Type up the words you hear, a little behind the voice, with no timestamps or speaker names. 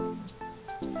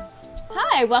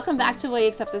Hi, welcome back to Will You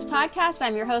Accept This podcast.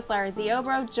 I'm your host, Lara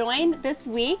Ziobro, joined this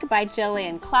week by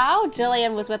Jillian Clow.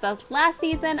 Jillian was with us last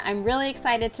season. I'm really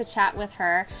excited to chat with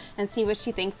her and see what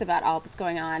she thinks about all that's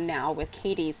going on now with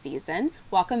Katie's season.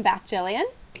 Welcome back, Jillian.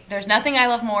 There's nothing I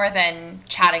love more than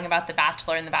chatting about The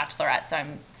Bachelor and The Bachelorette, so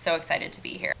I'm so excited to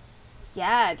be here.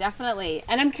 Yeah, definitely.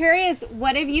 And I'm curious,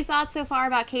 what have you thought so far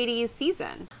about Katie's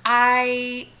season?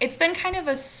 It's been kind of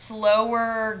a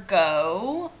slower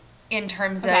go in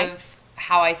terms of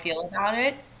how I feel about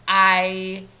it.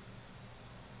 I'm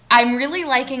really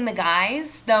liking the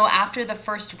guys, though after the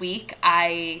first week,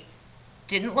 I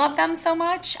didn't love them so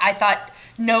much. I thought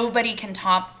nobody can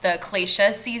top the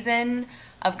Glacier season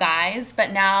of guys,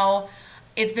 but now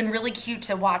it's been really cute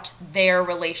to watch their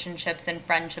relationships and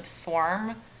friendships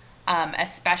form,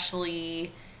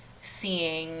 especially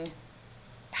seeing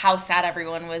how sad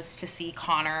everyone was to see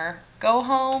Connor go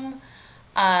home.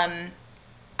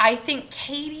 I think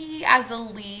Katie as a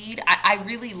lead, I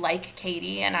really like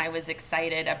Katie, and I was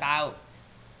excited about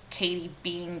Katie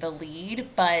being the lead,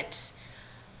 but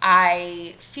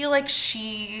I feel like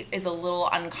she is a little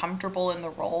uncomfortable in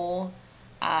the role,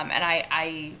 and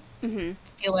I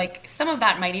feel like some of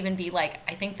that might even be like,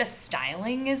 I think the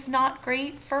styling is not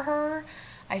great for her.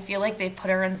 I feel like they've put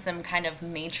her in some kind of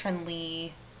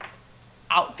matronly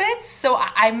outfits, so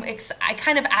I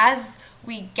kind of, as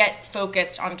we get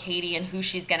focused on Katie and who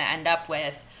she's going to end up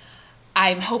with,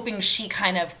 I'm hoping she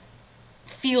kind of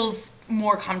feels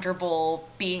more comfortable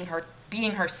being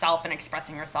herself and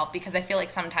expressing herself, because I feel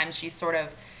like sometimes she sort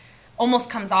of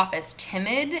almost comes off as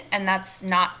timid, and that's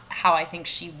not how I think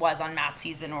she was on Matt's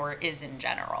season or is in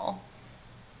general.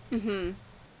 No,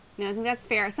 I think that's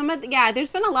fair. There's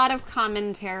been a lot of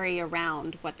commentary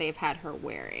around what they've had her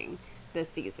wearing this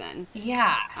season.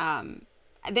 Yeah.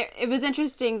 It was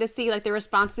interesting to see like the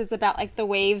responses about like the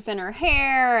waves in her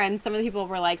hair, and some of the people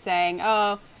were like saying,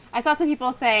 oh, I saw some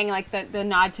people saying like the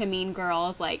nod to Mean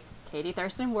Girls, like Katie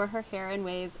Thurston wore her hair in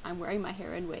waves, I'm wearing my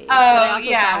hair in waves. But I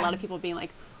also saw a lot of people being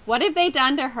like, what have they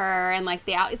done to her? And like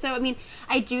so I mean,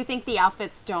 I do think the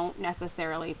outfits don't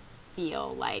necessarily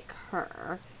feel like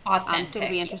her. Authentic. So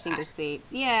it'll be interesting to see.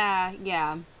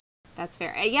 Yeah. That's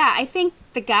fair. Yeah, I think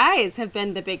the guys have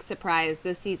been the big surprise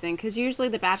this season, because usually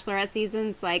the Bachelorette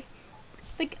seasons, like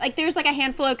there's like a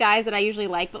handful of guys that I usually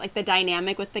like, but like the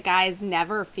dynamic with the guys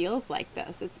never feels like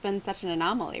this. It's been such an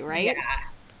anomaly, right? Yeah.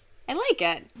 I like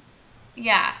it.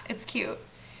 Yeah, it's cute.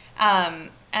 And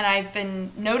I've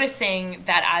been noticing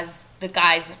that as the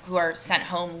guys who are sent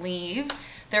home leave,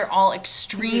 they're all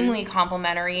extremely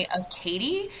complimentary of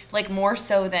Katie, like more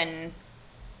so than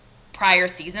prior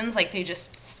seasons. Like they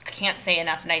just can't say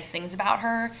enough nice things about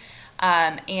her,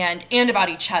 and about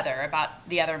each other, about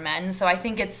the other men. So I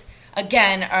think it's,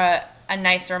 again, a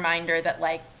nice reminder that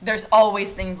like there's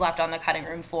always things left on the cutting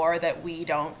room floor that we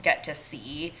don't get to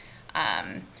see.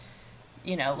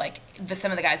 Like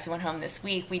some of the guys who went home this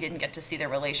week, we didn't get to see their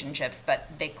relationships, but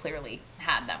they clearly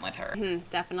had them with her.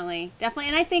 Definitely.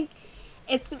 And I think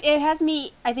it has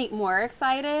me, I think, more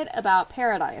excited about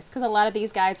Paradise, because a lot of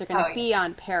these guys are going to be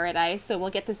on Paradise, so we'll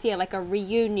get to see like a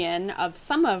reunion of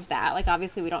some of that. Like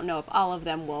obviously we don't know if all of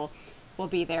them will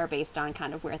be there based on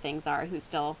kind of where things are, who's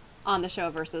still on the show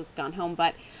versus gone home.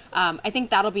 But I think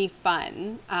that'll be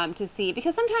fun to see,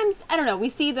 because sometimes, I don't know, we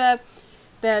see the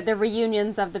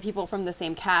reunions of the people from the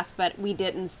same cast, but we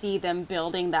didn't see them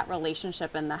building that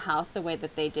relationship in the house the way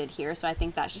that they did here. So I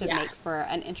think that should make for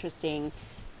an interesting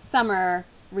summer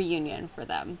reunion for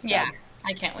them. So, yeah,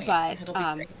 I can't wait. It'll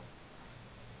be great.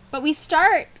 But we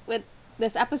start with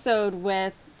this episode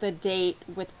with the date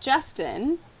with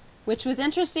Justin, which was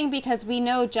interesting because we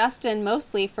know Justin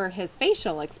mostly for his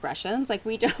facial expressions. Like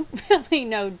we don't really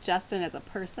know Justin as a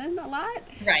person a lot.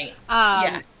 Right.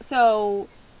 So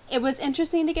it was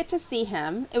interesting to get to see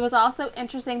him. It was also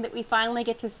interesting that we finally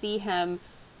get to see him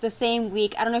the same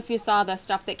week. I don't know if you saw the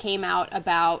stuff that came out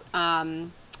about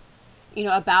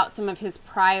about some of his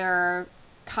prior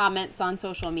comments on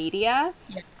social media,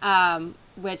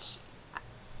 which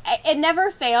it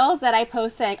never fails that I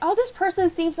post saying, oh, this person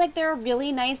seems like they're a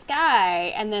really nice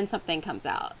guy, and then something comes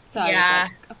out. So I was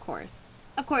like, of course.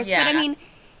 Yeah. But I mean,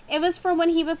 it was from when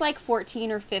he was like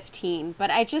 14 or 15, but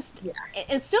I just,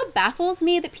 it still baffles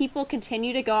me that people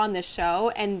continue to go on this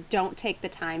show and don't take the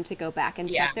time to go back and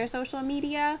check their social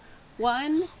media.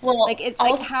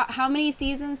 How many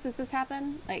seasons does this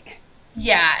happen?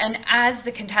 Yeah, and as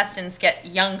the contestants get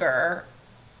younger,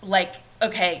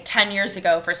 10 years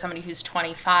ago for somebody who's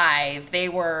 25, they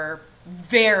were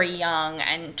very young,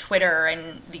 and Twitter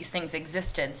and these things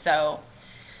existed. So,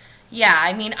 Yeah,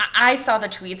 I mean, I saw the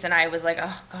tweets and I was like,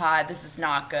 oh God, this is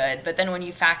not good. But then when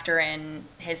you factor in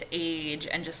his age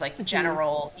and just like Hmm.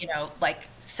 general, like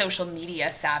social media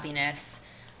savviness,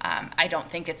 I don't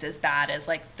think it's as bad as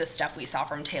like the stuff we saw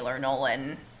from Taylor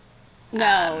Nolan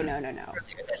No, no, no, no.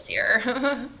 earlier this year.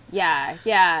 Yeah,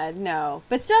 yeah, no.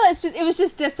 But still, it was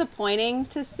just disappointing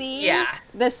to see Yeah,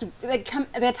 this, like,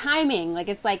 the timing. Like,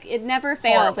 it's like, it never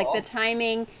fails. Like, the horrible.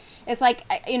 timing, it's like,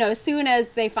 as soon as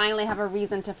they finally have a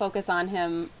reason to focus on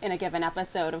him in a given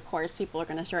episode, of course, people are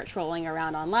going to start trolling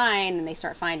around online and they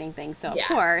start finding things. So, of Yeah,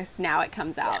 course, now it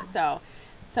comes yeah, out.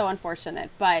 So unfortunate.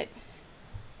 But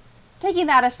taking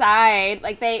that aside,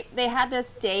 like they had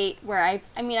this date where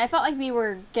I mean, I felt like we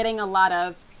were getting a lot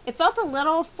of, it felt a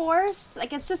little forced.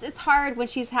 Like it's hard when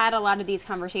she's had a lot of these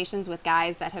conversations with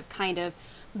guys that have kind of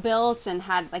built and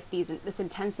had like this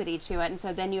intensity to it. And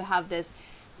so then you have this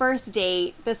first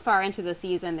date this far into the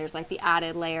season, there's like the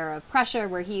added layer of pressure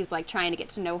where he's like trying to get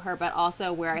to know her, but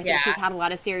also where I think she's yeah, had a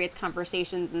lot of serious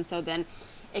conversations, and so then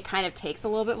it kind of takes a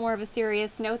little bit more of a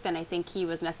serious note than I think he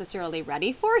was necessarily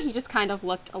ready for. He just kind of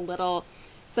looked a little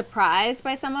surprised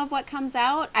by some of what comes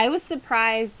out. I was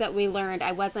surprised that we learned.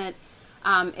 I wasn't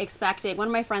expecting. One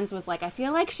of my friends was like, I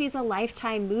feel like she's a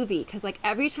Lifetime movie because like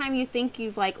every time you think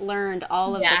you've like learned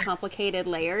all of the yeah, complicated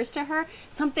layers to her,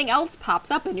 something else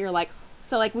pops up and you're like,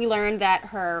 so like we learned that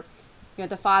her,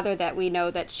 the father that we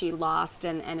know that she lost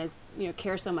and is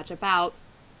cares so much about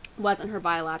wasn't her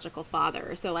biological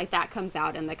father. So like that comes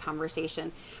out in the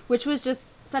conversation, which was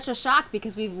just such a shock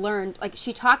because we've learned, like,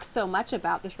 she talks so much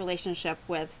about this relationship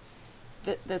with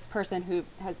this person who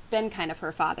has been kind of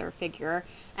her father figure.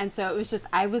 And so it was just,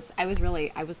 I was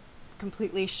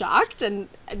completely shocked. And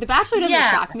The Bachelor doesn't yeah,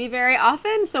 shock me very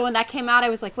often. So when that came out, I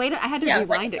was like, wait, I had to yeah. I was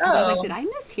like, rewind it because I was like, did oh. I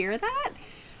mishear that?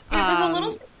 It was a little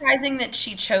Um, surprising that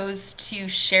she chose to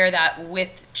share that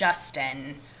with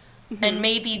Justin. And mhm.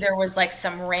 maybe there was like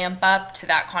some ramp up to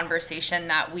that conversation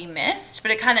that we missed.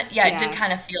 But it kind of, yeah, it did Yeah.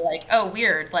 kind of feel like, oh,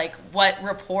 weird. Like, what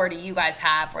rapport do you guys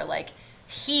have where like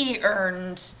he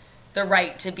earned the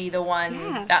right to be the one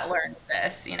Yeah. that learned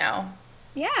this?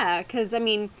 Yeah, because I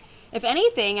mean, if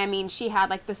anything, I mean, she had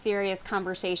like the serious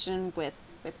conversation with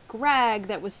Greg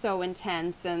that was so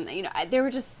intense, and there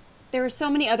were so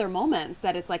many other moments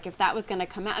that it's like if that was going to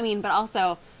come out, I mean, but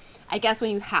also, I guess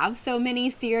when you have so many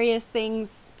serious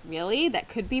things really that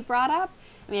could be brought up,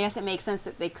 I mean, I guess it makes sense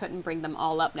that they couldn't bring them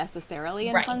all up necessarily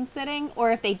in Right. one sitting,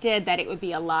 or if they did, that it would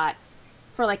be a lot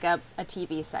for like a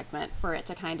TV segment for it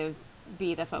to kind of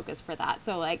be the focus for that.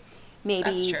 So like That's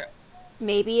maybe true.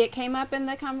 maybe it came up in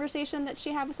the conversation that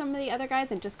she had with some of the other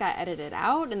guys and just got edited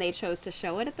out and they chose to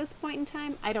show it at this point in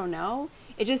time. I don't know.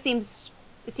 It seems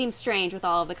strange with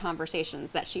all of the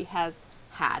conversations that she has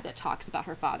had that talks about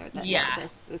her father that now Yeah.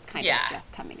 this is kind of Yeah.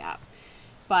 just coming up.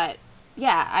 But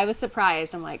yeah, I was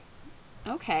surprised. I'm like,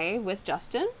 okay, with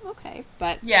Justin, okay,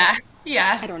 but Yeah.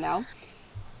 Yeah. I don't know.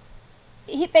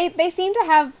 They seem to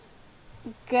have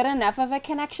good enough of a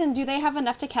connection. Do they have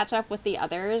enough to catch up with the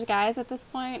others guys at this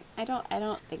point? I don't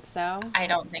think so. I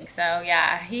don't think so.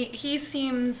 Yeah. He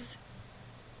seems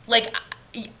like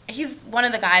he's one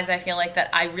of the guys I feel like that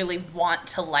I really want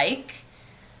to like.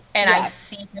 And I Yeah.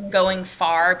 see him going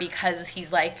far because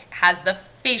he's like has the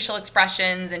facial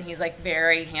expressions and he's like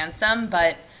very handsome,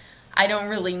 but I don't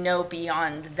really know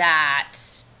beyond that.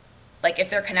 Like if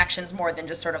their connection's more than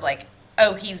just sort of like,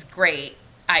 oh, he's great.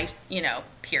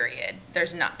 Period.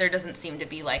 There doesn't seem to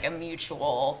be like a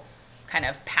mutual kind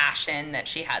of passion that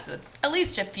she has with at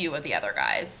least a few of the other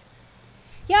guys.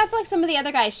 Yeah, I feel like some of the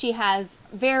other guys she has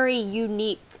very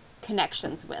unique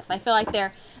connections with. I feel like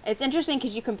it's interesting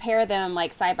because you compare them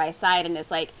like side by side and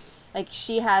it's like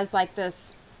she has like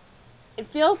this, it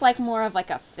feels like more of like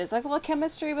a physical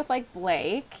chemistry with like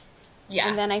Blake. Yeah.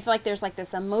 And then I feel like there's like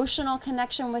this emotional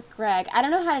connection with Greg. I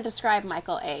don't know how to describe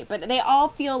Michael A, but they all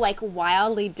feel like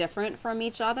wildly different from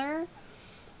each other.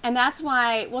 And that's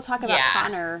why we'll talk about Yeah.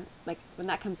 Connor like when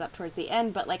that comes up towards the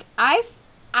end, but like I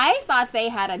thought they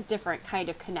had a different kind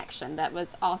of connection that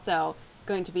was also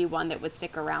going to be one that would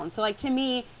stick around. So like to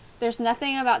me, there's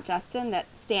nothing about Justin that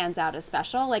stands out as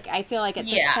special. Like I feel like at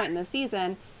this Yeah. point in the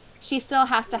season, she still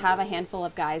has to have a handful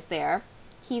of guys there.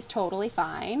 He's totally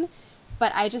fine,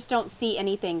 but I just don't see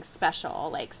anything special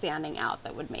like standing out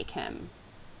that would make him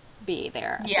be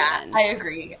there at the Yeah, end. I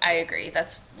agree. I agree.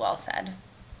 That's well said.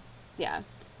 Yeah.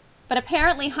 But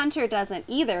apparently Hunter doesn't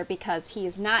either because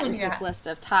he's not in his Yeah. list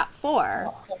of top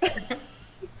 4, Top 4.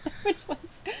 which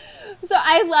was so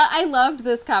I loved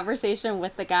this conversation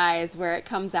with the guys where it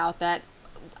comes out that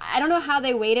I don't know how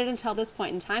they waited until this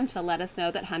point in time to let us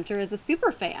know that Hunter is a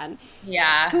super fan.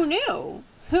 Yeah. Who knew?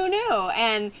 Who knew?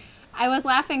 And I was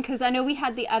laughing because I know we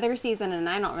had the other season, and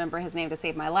I don't remember his name to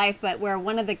save my life, but where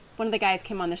one of the guys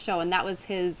came on the show, and that was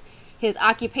his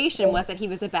occupation was that he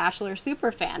was a Bachelor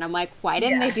super fan. I'm like, why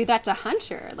didn't they do that to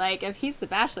Hunter? Like, if he's the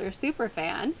Bachelor super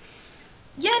fan.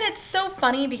 Yeah, and it's so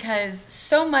funny because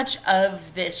so much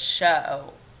of this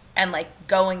show and like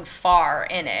going far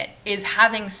in it is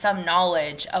having some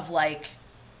knowledge of like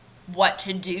what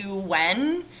to do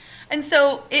when. And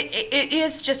so it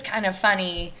is just kind of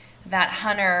funny that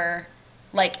Hunter,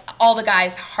 like, all the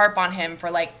guys harp on him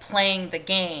for like playing the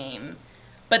game,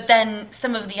 but then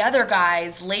some of the other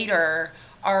guys later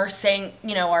are saying,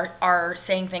 you know, are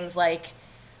saying things like,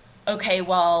 okay,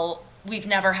 well, we've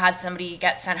never had somebody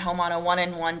get sent home on a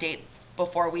 1-on-1 date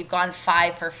before. We've gone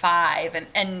 5 for 5.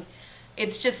 And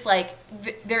it's just like,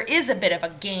 there is a bit of a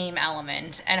game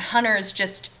element, and Hunter's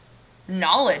just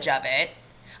knowledge of it.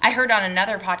 I heard on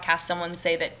another podcast someone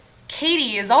say that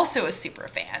Katie is also a super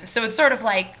fan. So it's sort of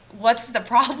like, what's the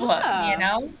problem, you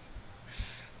know?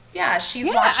 Yeah, she's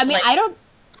watched I don't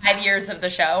 5 years of the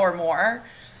show or more.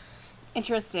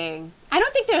 Interesting. I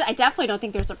definitely don't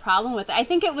think there's a problem with it. I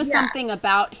think it was something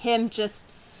about him just,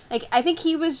 like, I think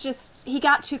he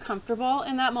got too comfortable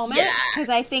in that moment. Because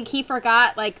I think he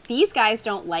forgot, like, these guys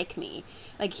don't like me.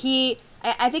 Like,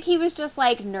 I think he was just,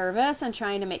 like, nervous and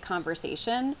trying to make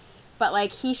conversation. But,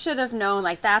 like, he should have known,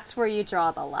 like, that's where you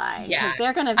draw the line. Because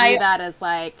they're going to view that as,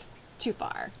 like, too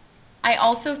far. I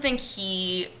also think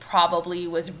he probably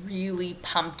was really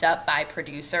pumped up by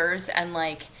producers, and,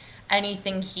 like,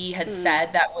 anything he had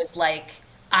said that was like,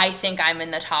 I think I'm in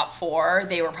the top 4,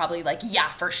 they were probably like, yeah,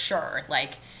 for sure.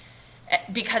 Like,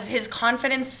 because his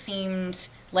confidence seemed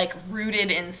like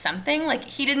rooted in something. Like,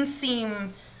 he didn't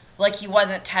seem like he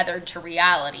wasn't tethered to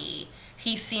reality.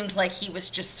 He seemed like he was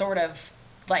just sort of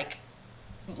like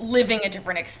living a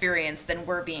different experience than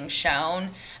we're being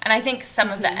shown. And I think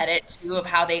some of the edit too of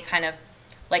how they kind of,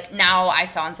 like, now I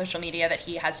saw on social media that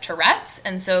he has Tourette's,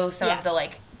 and so some of the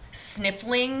like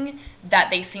sniffling that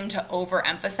they seem to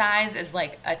overemphasize is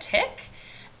like a tick,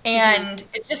 and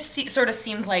it just sort of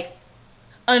seems like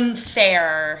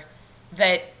unfair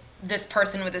that this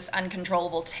person with this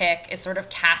uncontrollable tick is sort of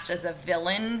cast as a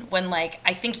villain when, like,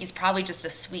 I think he's probably just a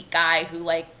sweet guy who,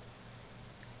 like,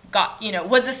 got, you know,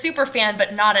 was a super fan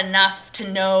but not enough to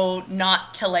know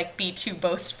not to, like, be too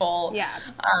boastful.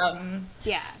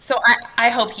 So I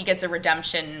hope he gets a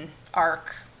redemption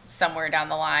arc somewhere down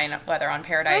the line, whether on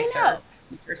Paradise or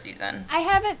future season. I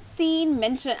haven't seen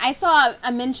mention. I saw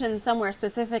a mention somewhere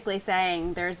specifically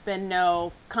saying there's been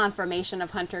no confirmation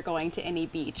of Hunter going to any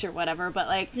beach or whatever. But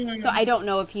like, so I don't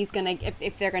know if he's gonna,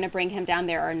 if they're gonna bring him down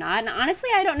there or not. And honestly,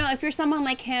 I don't know if you're someone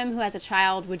like him who has a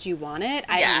child, would you want it?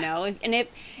 I don't know. And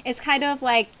it's kind of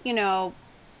like, you know,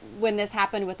 when this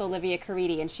happened with Olivia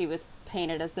Caridi and she was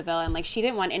painted as the villain, like, she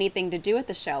didn't want anything to do with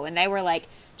the show, and they were like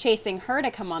chasing her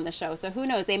to come on the show. So who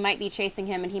knows, they might be chasing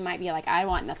him and he might be like, I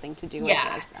want nothing to do with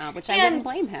this, which I wouldn't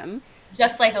blame him.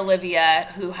 Just like Olivia,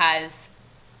 who has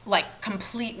like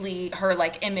completely, her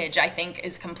like image I think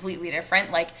is completely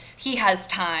different. Like, he has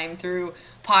time through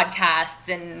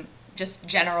podcasts and just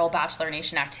general Bachelor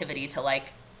Nation activity to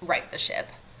like right the ship.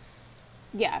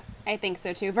 Yeah, I think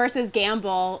so too. Versus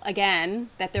Gamble, again,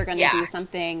 that they're going to do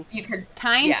something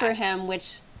kind for him,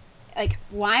 which, like,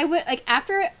 why would, like,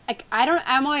 after, like,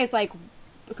 I'm always, like,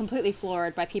 completely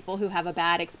floored by people who have a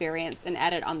bad experience and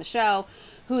edit on the show,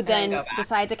 who then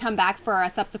decide to come back for a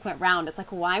subsequent round. It's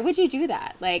like, why would you do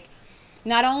that? Like,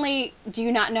 not only do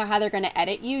you not know how they're going to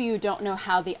edit you, you don't know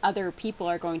how the other people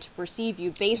are going to perceive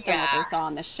you based on what they saw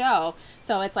on the show.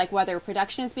 So it's like, whether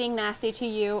production is being nasty to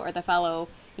you or the fellow,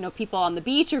 you know, people on the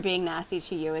beach are being nasty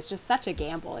to you. It's just such a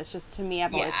gamble. It's just, to me,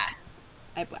 I've always,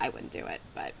 I wouldn't do it.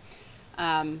 But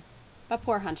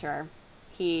poor Hunter,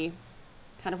 he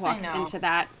kind of walks into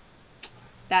that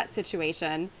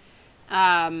situation.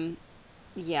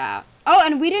 Yeah. Oh,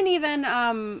 and we didn't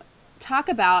even talk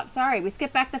about, sorry, we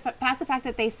skipped back past the fact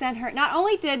that they sent her, not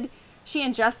only did she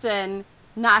and Justin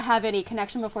not have any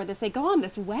connection before this, they go on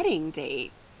this wedding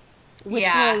date, which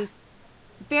was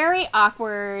very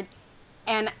awkward.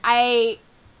 And I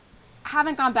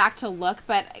haven't gone back to look,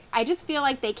 but I just feel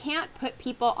like they can't put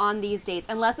people on these dates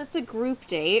unless it's a group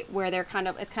date where they're kind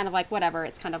of, it's kind of like whatever,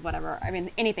 it's kind of whatever. I mean,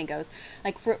 anything goes.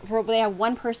 Like, for they have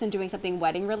one person doing something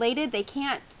wedding related, they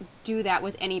can't do that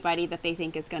with anybody that they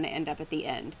think is going to end up at the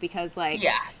end, because, like,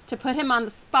 to put him on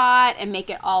the spot and make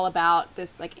it all about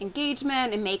this, like,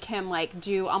 engagement and make him, like,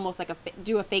 do almost like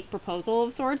do a fake proposal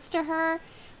of sorts to her.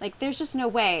 Like, there's just no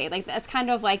way. Like, that's kind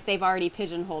of like they've already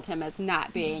pigeonholed him as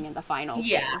not being in the finals.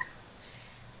 Yeah.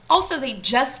 Also, they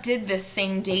just did this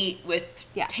same date with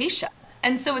Tayshia.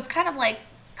 And so it's kind of like,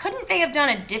 couldn't they have done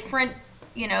a different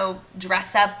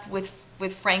dress up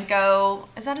with Franco.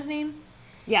 Is that his name?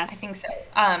 Yes. I think so.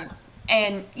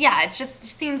 And yeah, it just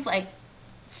seems like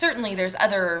certainly there's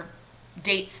other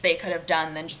dates they could have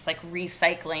done than just like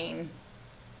recycling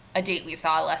a date we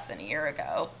saw less than a year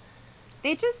ago.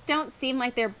 They just don't seem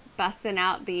like they're busting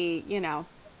out the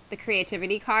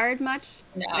creativity card much.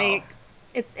 No. Like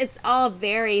it's all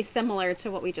very similar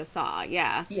to what we just saw.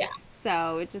 Yeah. Yeah.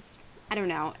 So it just, I don't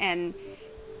know. And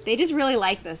they just really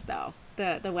like this though,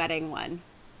 the wedding one.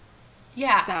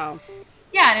 Yeah. So.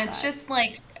 Yeah, and it's just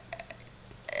like,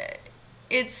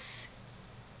 it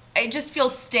just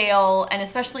feels stale, and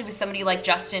especially with somebody like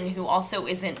Justin, who also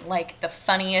isn't like the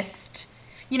funniest.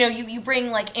 You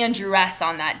bring like Andrew S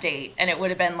on that date, and it would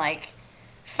have been like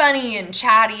funny and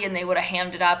chatty, and they would have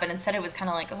hammed it up, and instead it was kind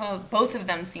of like, oh, both of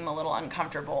them seem a little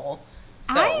uncomfortable.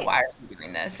 So why are we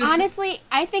doing this? Honestly,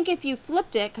 I think if you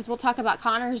flipped it, because we'll talk about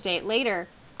Connor's date later,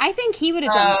 I think he would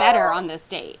have done better on this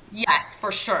date. Yes,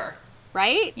 for sure.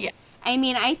 Right? Yeah. I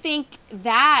mean, I think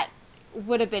that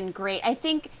would have been great. I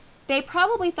think they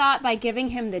probably thought by giving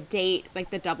him the date,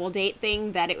 like the double date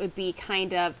thing, that it would be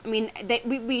kind of, I mean,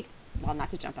 well,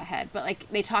 not to jump ahead, but like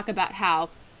they talk about how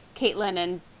Caitlyn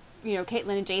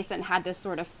and Jason had this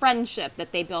sort of friendship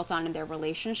that they built on in their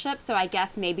relationship. So I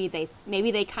guess maybe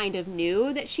they kind of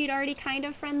knew that she'd already kind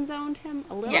of friend zoned him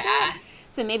a little bit.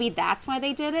 So maybe that's why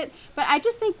they did it. But I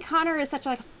just think Connor is such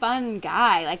a fun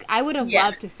guy. Like I would have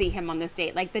loved to see him on this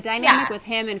date. Like the dynamic with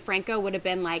him and Franco would have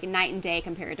been like night and day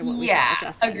compared to what we saw with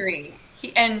Justin. Agree.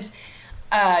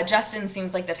 Justin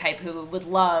seems like the type who would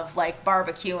love like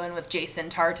barbecuing with Jason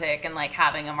Tartick and like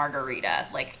having a margarita.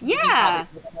 Like he probably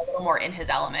would have been a little more in his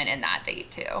element in that date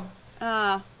too.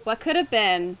 What could have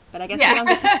been, but I guess we don't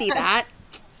get to see that.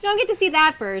 We don't get to see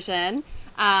that version.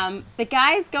 The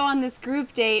guys go on this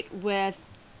group date with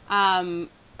a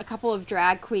couple of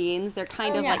drag queens. They're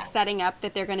kind of like setting up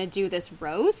that they're going to do this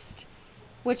roast,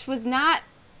 which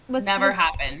never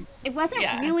happened. It wasn't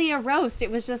really a roast. It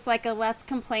was just like a let's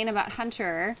complain about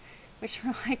Hunter, which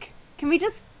we're like, can we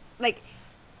just like,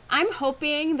 I'm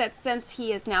hoping that since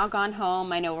he has now gone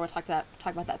home, I know we'll talk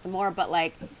about that some more, but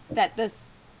like that this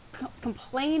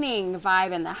complaining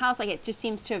vibe in the house, like it just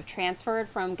seems to have transferred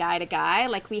from guy to guy.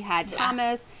 Like we had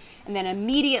Thomas, and then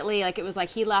immediately, like it was like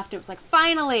he left, it was like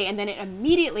finally, and then it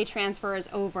immediately transfers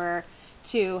over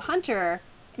to Hunter.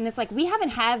 And it's like, we haven't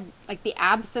had, like, the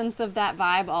absence of that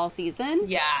vibe all season.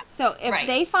 Yeah. So if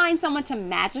they find someone to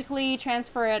magically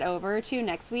transfer it over to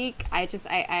next week, I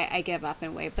give up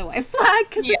and wave the white flag.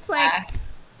 Because it's like,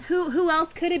 who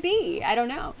else could it be? I don't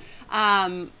know.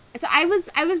 So I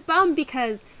was bummed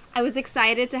because I was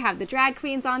excited to have the drag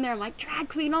queens on there. I'm like, drag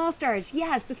queen all-stars.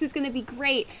 Yes, this is going to be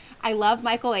great. I love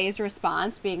Michael A's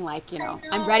response being like,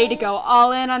 I'm ready to go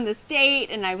all in on this date.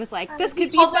 And I was like, this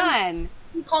could be fun.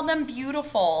 He called them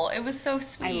beautiful. It was so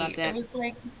sweet. I loved it. It was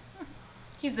like,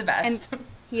 he's the best. And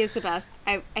he is the best.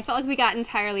 I felt like we got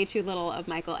entirely too little of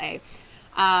Michael A.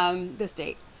 This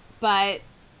date. But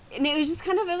it was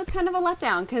kind of a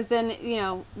letdown because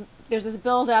then, there's this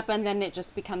build up and then it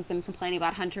just becomes them complaining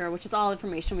about Hunter, which is all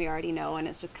information we already know. And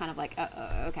it's just kind of like,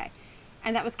 okay.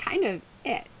 And that was kind of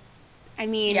it. I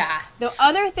mean, the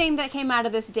other thing that came out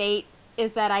of this date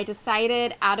is that I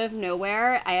decided out of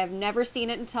nowhere, I have never seen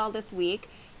it until this week,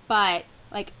 but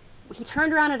like he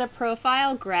turned around at a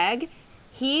profile, Greg,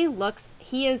 he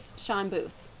is Sean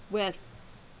Booth with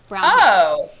brown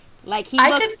hair. Like he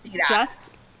looks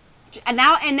just, and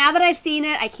now that I've seen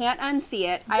it, I can't unsee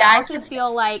it. I also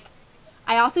feel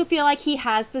like he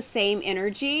has the same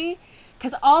energy.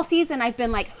 Because all season I've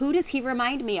been like, who does he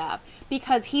remind me of?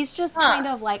 Because he's just kind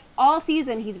of like, all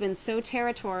season he's been so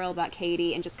territorial about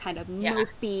Katie and just kind of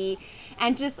mopey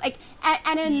and just like,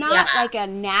 and in not like a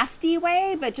nasty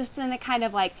way, but just in a kind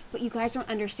of like, but you guys don't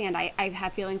understand. I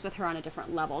have feelings with her on a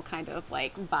different level kind of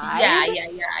like vibe.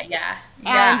 Yeah.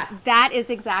 And that is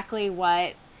exactly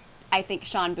what I think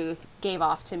Sean Booth gave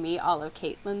off to me all of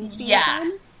Caitlyn's season.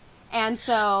 Yeah. And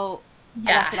so...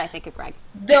 that's what I think of Greg.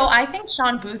 Though I think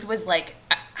Sean Booth was like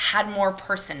had more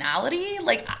personality.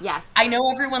 Like I know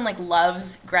everyone like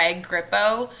loves Greg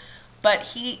Grippo,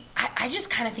 but I just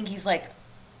kind of think he's like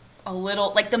a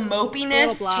little like the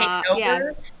mopiness takes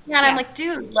over. And I'm like,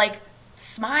 dude, like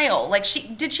smile. Like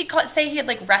did she say he had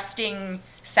like resting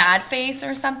sad face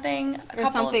or something? Or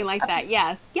something like that.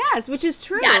 Yes, which is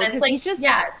true. Yeah, and it's like, he's just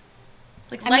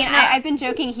like, I mean, I've been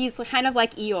joking. He's kind of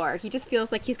like Eeyore. He just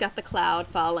feels like he's got the cloud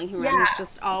following him around. He's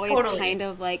just always kind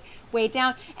of like weighed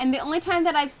down. And the only time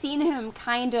that I've seen him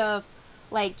kind of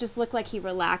like just look like he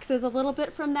relaxes a little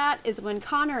bit from that is when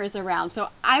Connor is around. So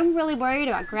I'm really worried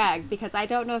about Greg because I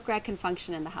don't know if Greg can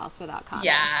function in the house without Connor.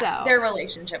 Yeah, so their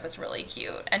relationship is really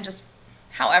cute and just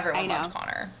how I everyone know. loved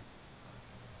Connor.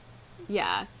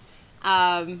 Yeah.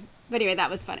 But anyway, that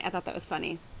was funny. I thought that was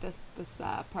funny. This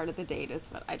part of the date is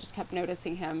what I just kept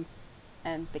noticing him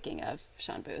and thinking of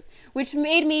Sean Booth, which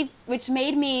made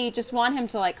me just want him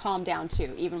to like calm down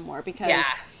too, even more, because Yeah.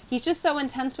 he's just so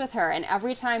intense with her. And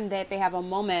every time that they have a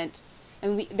moment,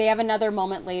 and they have another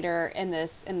moment later in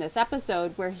this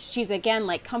episode where she's again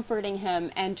like comforting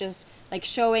him and just like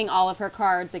showing all of her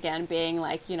cards again, being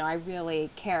like, I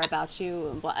really care about you,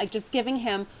 and blah, like just giving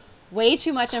him way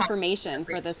too much information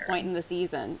for this point in the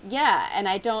season. Yeah, and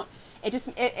I don't.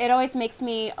 It always makes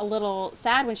me a little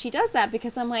sad when she does that,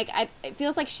 because I'm like, it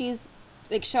feels like she's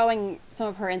like showing some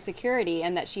of her insecurity,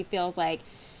 and that she feels like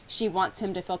she wants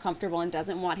him to feel comfortable and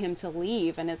doesn't want him to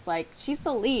leave. And it's like, she's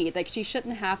the lead. Like, she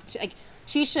shouldn't have to. Like,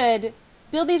 she should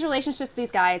build these relationships with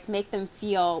these guys, make them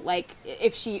feel like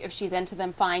if she's into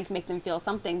them, fine, make them feel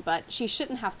something. But she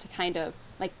shouldn't have to kind of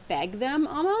like beg them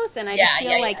almost. And I just Yeah,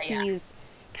 feel yeah, like yeah, yeah. he's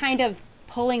kind of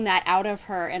pulling that out of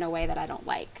her in a way that I don't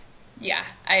like. Yeah,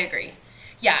 I agree.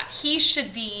 Yeah, he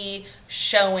should be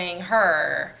showing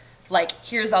her, like,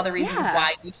 here's all the reasons Yeah.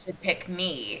 why you should pick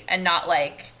me, and not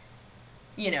like,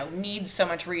 need so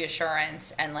much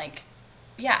reassurance. And like,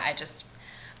 yeah,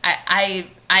 I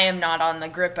am not on the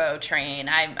Grippo train.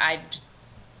 I just,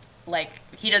 like,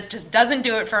 he just doesn't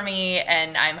do it for me.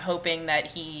 And I'm hoping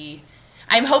that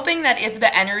if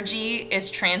the energy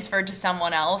is transferred to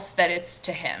someone else, that it's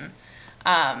to him.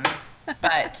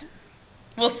 But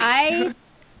we'll see. I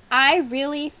I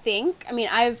really think, I mean,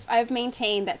 I've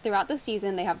maintained that throughout the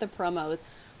season they have the promos.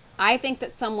 I think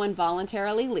that someone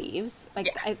voluntarily leaves. Like,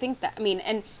 Yeah. I think that, I mean,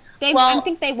 and I Well,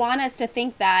 think they want us to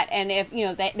think that, and if,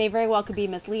 they very well could be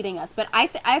misleading us. But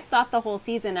I've thought the whole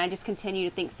season, I just continue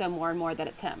to think so more and more that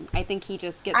it's him. I think he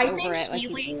just gets I over think it. Like, he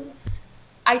leaves.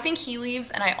 I think he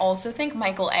leaves, and I also think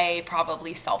Michael A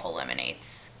probably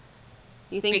self-eliminates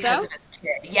you think because so? of his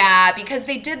kid. Yeah, because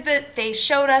they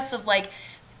showed us of like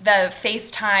the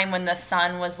FaceTime when the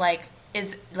son was like,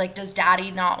 is like, does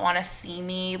daddy not want to see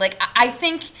me? Like, I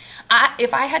think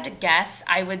if I had to guess,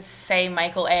 I would say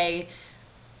Michael A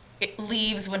it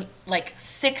leaves when like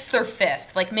sixth or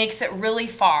fifth, like makes it really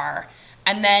far,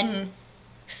 and then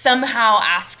somehow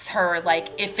asks her like,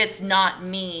 if it's not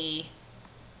me,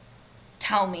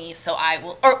 tell me so I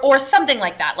will, or something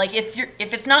like that. Like, if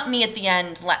it's not me at the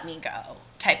end, let me go,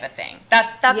 type of thing.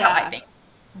 That's how I Yeah. think.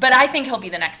 But I think he'll be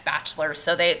the next Bachelor,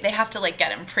 so they have to like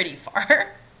get him pretty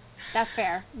far. That's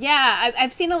fair. Yeah,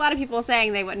 I've seen a lot of people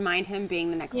saying they wouldn't mind him being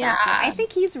the next Bachelor. I Yeah.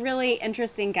 think he's a really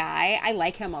interesting guy. I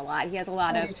like him a lot. He has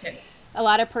I do too. a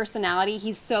lot of personality.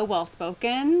 He's so well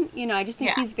spoken. I just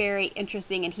think Yeah. he's very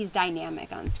interesting, and he's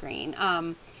dynamic on screen.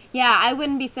 Yeah, I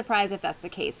wouldn't be surprised if that's the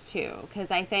case too, because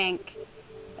I think,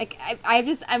 like,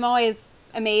 I'm always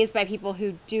amazed by people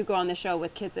who do go on the show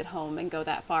with kids at home and go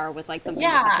that far with like something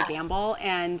that's such Yeah. a gamble.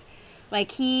 And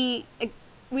like, we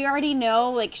already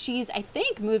know, like, she's, I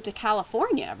think, moved to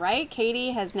California, right?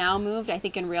 Katie has now moved, I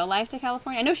think, in real life to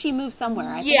California. I know she moved somewhere.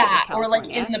 I think it was Yeah, or like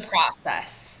California. in the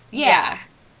process. Yeah. Yeah.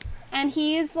 And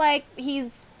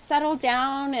he's settled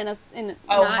down in not.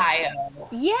 Ohio.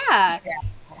 Yeah. Yeah.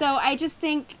 So I just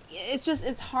think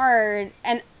it's hard.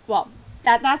 And well,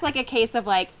 that's like a case of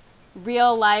like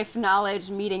real life knowledge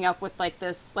meeting up with like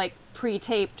this like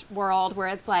pre-taped world, where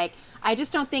it's like, I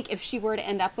just don't think if she were to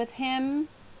end up with him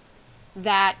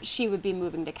that she would be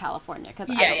moving to California, because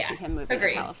I Yeah, don't yeah. see him moving to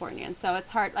Agreed. California. And so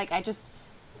it's hard. Like, I just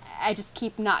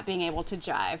keep not being able to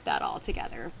jive that all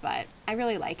together. But I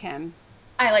really like him.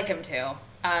 I like him too.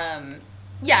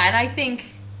 Yeah, and I think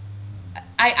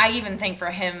I even think for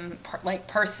him, like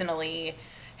personally,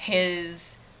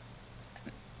 his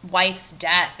wife's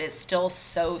death is still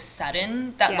so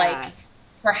sudden that Yeah. like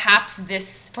perhaps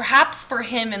for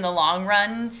him in the long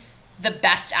run, the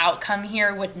best outcome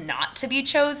here would not to be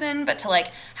chosen, but to like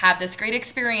have this great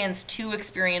experience, to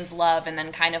experience love, and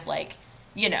then kind of like,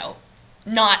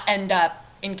 not end up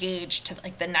engaged to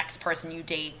like the next person you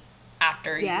date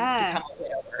after you Yeah. become a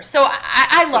widower. So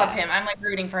I love Yeah. him. I'm like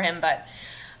rooting for him, but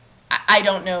I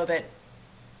don't know that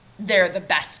they're the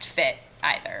best fit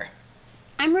either.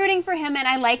 I'm rooting for him, and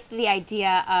I like the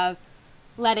idea of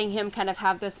letting him kind of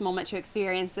have this moment to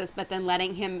experience this, but then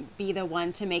letting him be the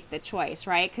one to make the choice,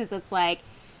 right? Because it's like,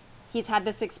 he's had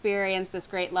this experience, this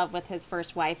great love with his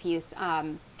first wife. He's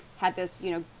had this,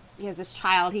 he has this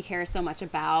child he cares so much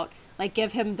about. Like,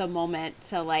 give him the moment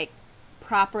to like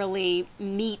properly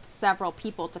meet several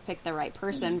people to pick the right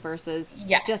person, versus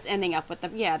Yes. just ending up with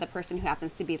the person who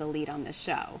happens to be the lead on this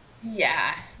show.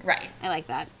 Yeah, right. I like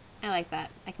that. I like that.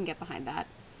 I can get behind that.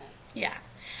 Yeah.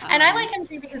 And I Um, like him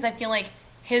too because I feel like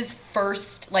his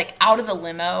first, like, out of the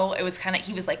limo, it was kind of,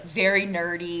 he was like very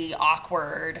nerdy,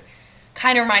 awkward,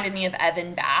 kind of reminded me of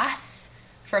Evan Bass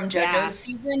from Yeah. JoJo's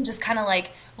season, just kind of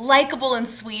like likable and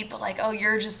sweet, but like, oh,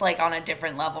 you're just like on a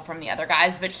different level from the other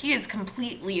guys. But he is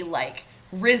completely like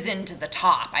risen to the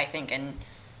top, I think, in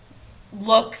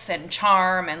looks and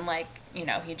charm, and like,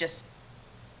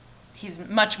 he's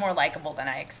much more likable than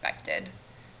I expected.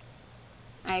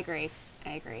 I agree.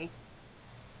 I agree.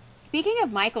 Speaking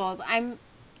of Michaels, I'm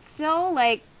still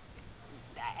like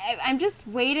I'm just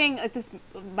waiting like this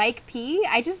Mike P.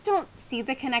 I just don't see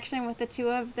the connection with the two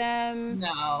of them.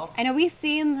 No. I know we've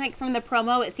seen like from the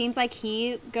promo, it seems like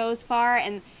he goes far,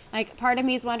 and like part of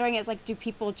me is wondering, is like, do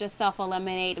people just self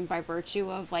eliminate, and by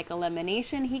virtue of like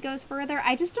elimination, he goes further?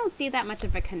 I just don't see that much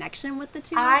of a connection with the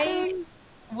two of I them.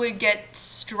 would get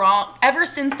strong ever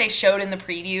since they showed in the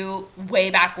preview way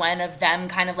back when of them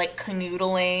kind of like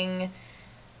canoodling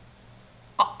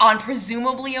on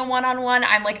presumably a one-on-one.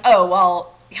 I'm like, oh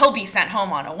well, he'll be sent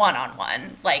home on a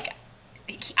one-on-one. Like,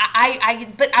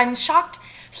 but I'm shocked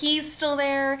he's still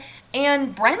there.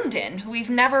 And Brendan, who we've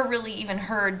never really even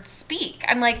heard speak,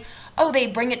 I'm like, oh, they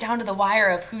bring it down to the wire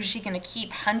of who's she going to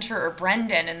keep, Hunter or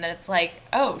Brendan, and then it's like,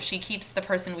 oh, she keeps the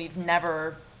person we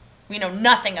know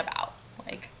nothing about.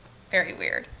 Like, very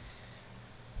weird.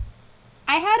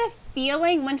 I had a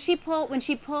feeling when she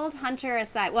pulled Hunter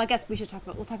aside. Well, I guess we'll talk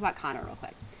about Connor real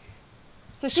quick.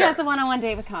 So she has Sure. the one-on-one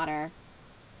date with Connor.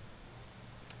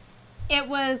 It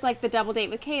was like the double date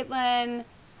with Caitlyn.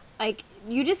 Like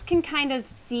you just can kind of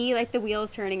see like the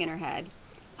wheels turning in her head,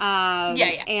 Yeah,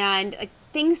 yeah. and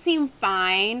things seem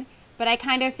fine. But I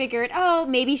kind of figured, oh,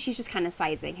 maybe she's just kind of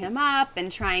sizing him up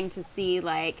and trying to see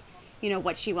like,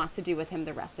 what she wants to do with him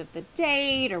the rest of the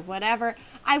date or whatever.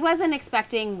 I wasn't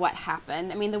expecting what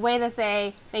happened. I mean, the way that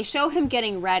they show him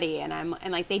getting ready, and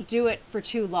like they do it for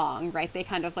too long, right? They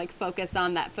kind of like focus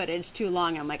on that footage too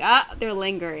long. I'm like, they're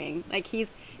lingering. Like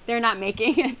they're not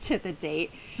making it to the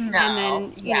date. And No.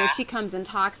 then, Yeah. she comes and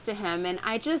talks to him, and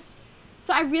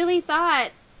so I really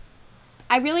thought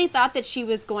that she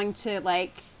was going to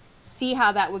like see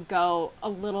how that would go a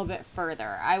little bit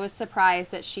further. I was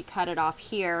surprised that she cut it off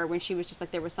here when she was just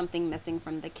like there was something missing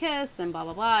from the kiss and blah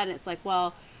blah blah, and it's like,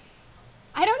 well,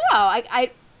 I don't know.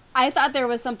 I thought there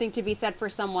was something to be said for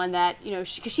someone that,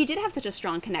 because she did have such a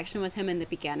strong connection with him in the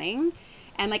beginning.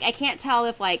 And like I can't tell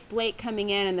if like Blake coming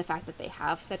in and the fact that they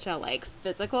have such a like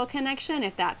physical connection,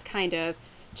 if that's kind of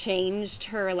changed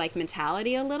her like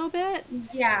mentality a little bit.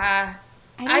 Yeah.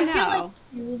 I I don't feel like know.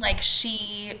 too, like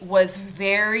she was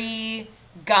very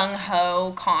gung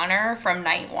ho Connor from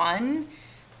night one.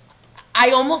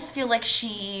 I almost feel like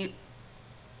she,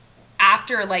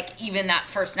 after like even that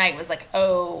first night, was like,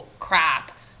 oh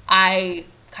crap, I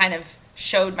kind of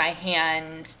showed my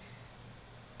hand.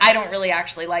 I don't really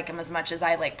actually like him as much as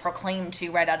I like proclaimed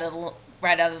to right out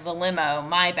of the limo.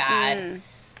 My bad. Mm,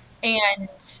 And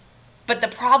but the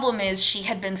problem is she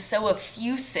had been so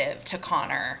effusive to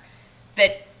Connor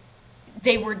that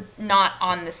they were not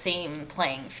on the same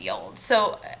playing field.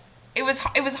 So it was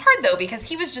hard though because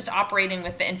he was just operating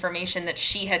with the information that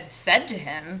she had said to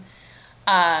him.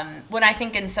 When I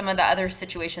think in some of the other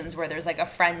situations where there's like a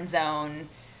friend zone,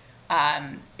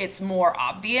 it's more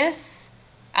obvious,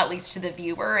 at least to the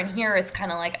viewer. And here it's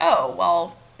kind of like, oh,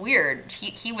 well, weird.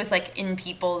 He was like in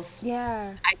people's,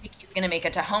 yeah. I think he's going to make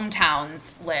it to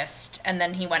hometowns list. And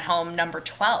then he went home number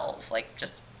 12. Like,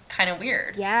 just kind of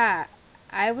weird. Yeah.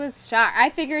 I was shocked. I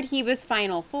figured he was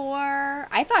Final Four.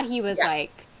 Yeah.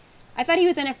 I thought he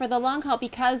was in it for the long haul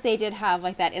because they did have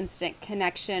like that instant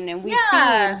connection, and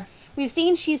Yeah. we've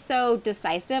seen she's so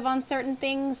decisive on certain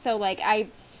things. So like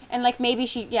and like maybe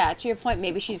yeah, to your point,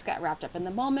 maybe she's got wrapped up in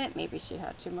the moment. Maybe she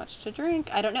had too much to drink.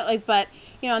 I don't know. Like, but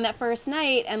on that first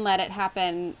night and let it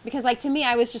happen because like to me,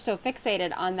 I was just so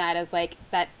fixated on that as like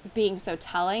that being so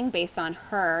telling based on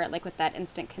her, like with that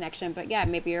instant connection. But yeah,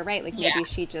 maybe you're right. Like Yeah. maybe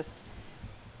she just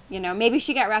maybe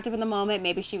she got wrapped up in the moment.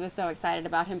 Maybe she was so excited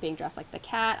about him being dressed like the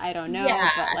cat. I don't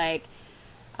know. But Yeah. like,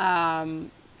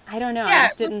 I don't know. I Yeah,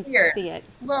 just it was didn't weird. see it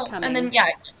Well, and then coming. yeah,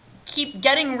 keep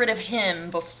getting rid of him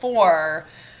before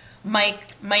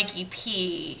Mikey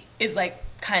P is like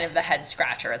kind of the head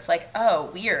scratcher. It's like,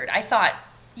 oh, weird. I thought,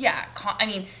 yeah, I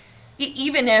mean,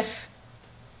 even if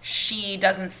she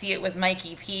doesn't see it with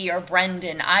Mikey P or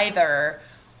Brendan either,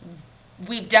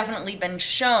 we've definitely been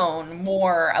shown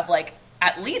more of like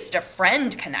at least a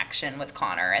friend connection with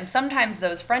Connor. And sometimes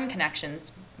those friend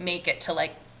connections make it to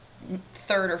like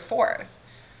third or fourth.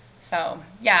 So,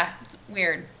 yeah, it's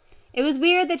weird. It was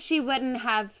weird that she wouldn't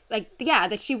have, like, yeah,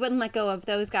 that she wouldn't let go of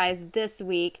those guys this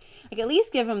week. Like, at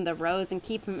least give him the rose and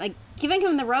keep him, like, giving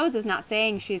him the rose is not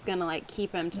saying she's going to, like,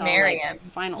 keep him till, Marry like, him.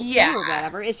 final Yeah. two or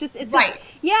whatever. It's just, it's, Right.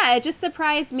 yeah, it just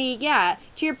surprised me. Yeah.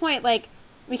 To your point, like,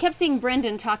 we kept seeing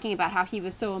Brendan talking about how he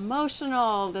was so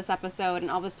emotional this episode and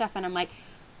all this stuff. And I'm like,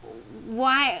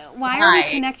 why are we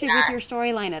connected with your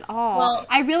storyline at all? Well,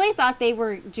 I really thought they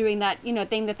were doing that, you know,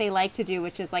 thing that they like to do,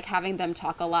 which is like having them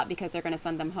talk a lot because they're going to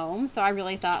send them home. So I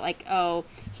really thought like, oh,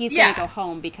 he's going to go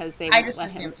home because they won't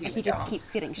let him. He just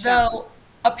keeps getting shot. Though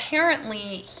apparently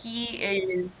he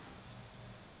is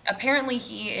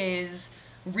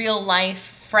real life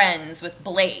friends with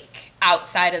Blake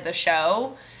outside of the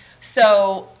show.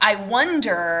 So I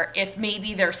wonder if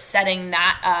maybe they're setting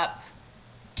that up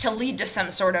to lead to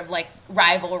some sort of like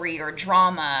rivalry or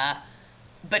drama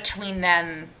between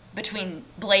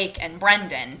Blake and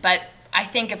Brendan. But I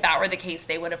think if that were the case,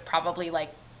 they would have probably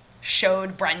like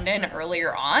showed Brendan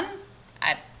earlier on.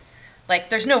 Like,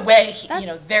 there's no way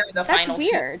they're the final two.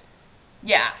 That's weird.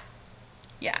 Yeah.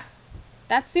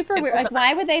 That's super weird. Like,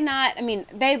 why would they not? I mean,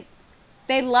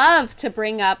 they love to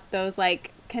bring up those like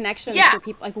connections for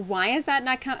people. Like, why is that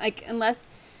not like unless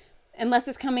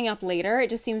it's coming up later? It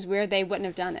just seems weird they wouldn't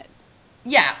have done it.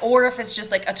 Yeah, or if it's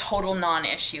just like a total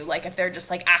non-issue, like if they're just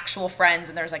like actual friends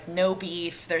and there's like no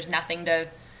beef, there's nothing to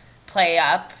play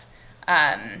up.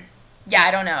 Yeah,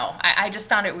 I don't know. I just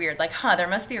found it weird. Like, there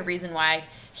must be a reason why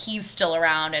he's still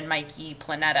around and Mikey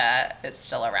Planeta is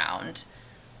still around.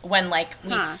 When like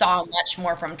we saw much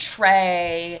more from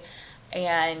Trey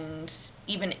and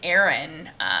even Aaron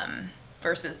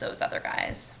versus those other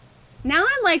guys. Now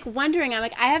I'm like wondering, I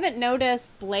haven't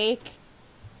noticed Blake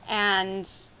and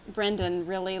Brendan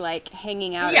really like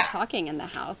hanging out or talking in the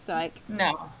house. So like,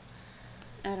 no,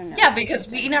 I don't know. Yeah,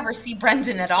 because we never see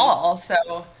Brendan at all.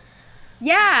 So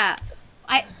yeah,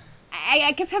 I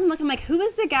kept having to look. I'm like, who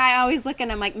is the guy? I always look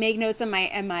and I'm like, make notes in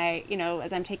my you know,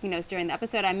 as I'm taking notes during the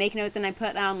episode, I make notes and I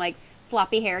put down like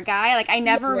floppy hair guy. Like I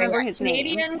never remember his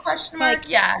Canadian name. Question mark? So,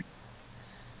 like,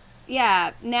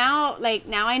 yeah. Now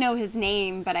I know his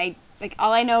name, but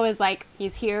all I know is like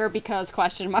he's here because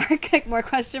question mark, like more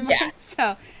question marks. Yeah.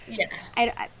 So yeah,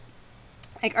 I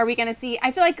like, are we gonna see?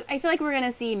 I feel like we're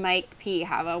gonna see Mike P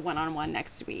have a one-on-one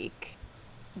next week.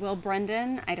 Will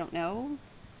Brendan? I don't know.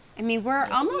 I mean, we're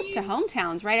almost to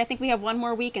hometowns, right? I think we have one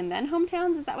more week and then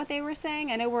hometowns. Is that what they were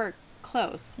saying? I know we're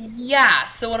close. Yeah,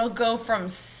 so it'll go from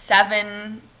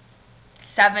 7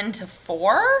 to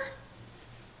 4.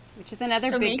 Which is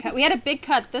another big cut. We had a big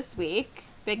cut this week.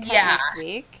 Big cut next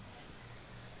week.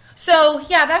 So,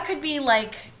 yeah, that could be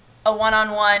like a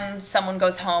one-on-one someone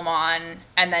goes home on,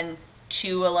 and then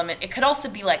 2 eliminate. It could also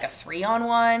be like a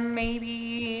 3-on-1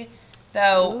 maybe,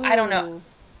 though. Ooh. I don't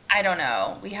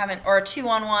know. We haven't, or a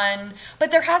 2-on-1, but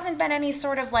there hasn't been any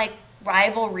sort of like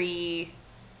rivalry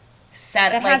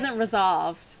set. That hasn't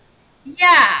resolved.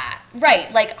 Yeah,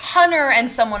 right. Like Hunter and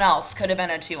someone else could have been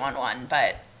a 2-on-1,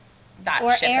 but that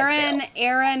or ship has sailed.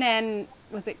 Aaron and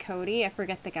was it Cody? I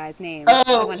forget the guy's name.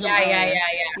 Oh,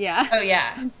 yeah. Oh,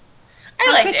 yeah.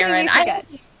 I liked Aaron. I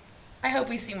hope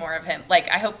we see more of him. Like,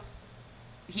 I hope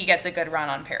he gets a good run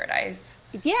on Paradise.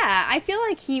 Yeah, I feel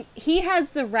like he has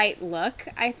the right look,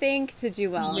 I think, to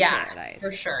do well in Paradise.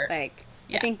 For sure. Like,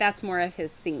 I think that's more of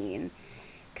his scene.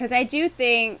 Because I do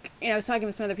think, I was talking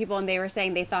with some other people, and they were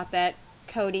saying they thought that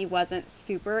Cody wasn't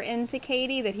super into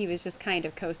Katie, that he was just kind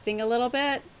of coasting a little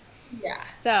bit. Yeah.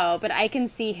 So, but I can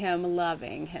see him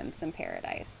loving him some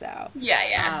Paradise, so.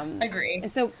 Yeah, agree.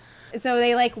 And so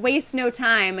they, like, waste no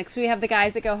time. Like, we have the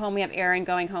guys that go home. We have Aaron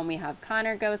going home. We have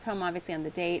Connor goes home, obviously, on the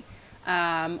date.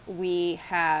 We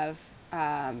have,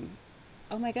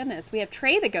 oh my goodness, we have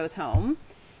Trey that goes home,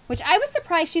 which I was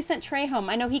surprised she sent Trey home.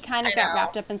 I know he kind of got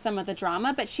wrapped up in some of the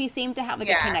drama, but she seemed to have like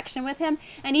a connection with him.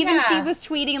 And even she was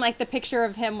tweeting like the picture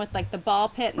of him with like the ball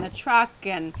pit and the truck.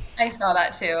 And I saw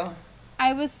that too.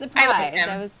 I was surprised.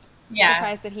 I was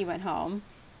surprised that he went home.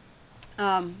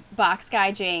 Box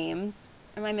guy James.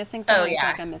 Am I missing someone? I feel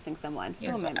like I'm missing someone.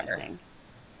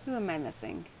 Who am I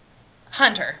missing?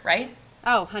 Hunter, right?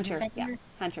 Oh, Hunter. Yeah.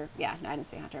 Hunter. Yeah. No, I didn't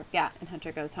say Hunter. Yeah. And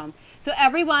Hunter goes home. So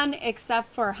everyone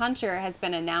except for Hunter has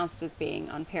been announced as being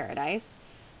on Paradise.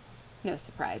 No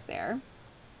surprise there.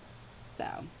 So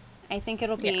I think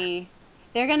it'll be,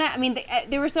 they're going to, I mean,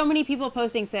 there were so many people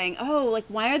posting saying, oh, like,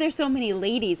 why are there so many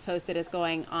ladies posted as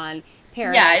going on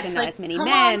Paradise and not as many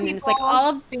men? And it's like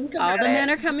all the men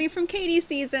are coming from Katie's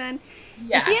season.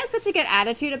 Yeah. And she has such a good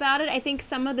attitude about it. I think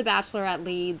some of the Bachelorette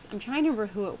leads, I'm trying to remember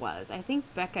who it was. I think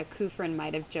Becca Kufrin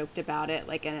might have joked about it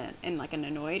like in like an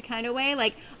annoyed kind of way.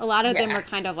 Like a lot of them were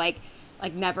kind of like,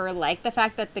 like never liked the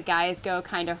fact that the guys go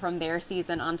kind of from their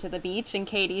season onto the beach, and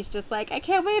Katie's just like, I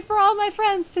can't wait for all my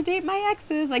friends to date my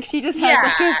exes. Like she just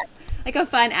has like a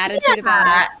fun attitude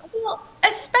about it. Well,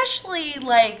 especially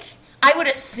like I would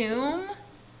assume,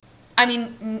 I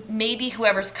mean, maybe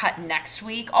whoever's cut next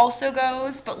week also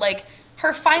goes, but like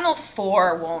her final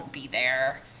four won't be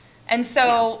there. And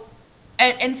so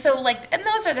and so like, and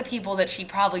those are the people that she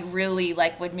probably really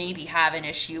like would maybe have an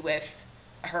issue with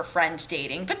her friend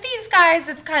dating. But these guys,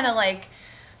 it's kind of like,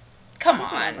 come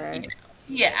on. You know?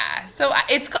 Yeah. So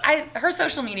her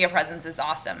social media presence is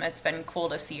awesome. It's been cool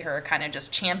to see her kind of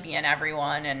just champion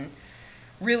everyone and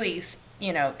really,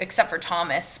 you know, except for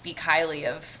Thomas, speak highly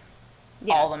of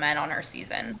all the men on her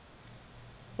season.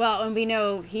 Well, and we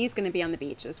know he's going to be on the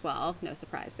beach as well. No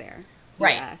surprise there.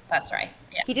 Right. That's right.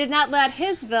 Yeah. He did not let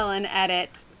his villain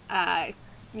edit,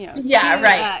 you know,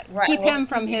 keep him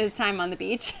from his time on the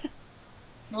beach.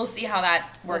 We'll see how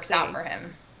that works out for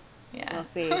him. Yeah. We'll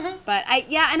see. But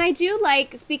and I do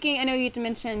like, speaking, I know you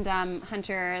mentioned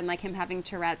Hunter and like him having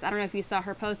Tourette's. I don't know if you saw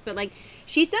her post, but like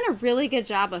she's done a really good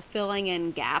job of filling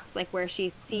in gaps, like where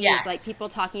she sees like people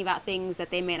talking about things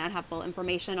that they may not have full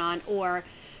information on, or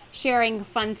sharing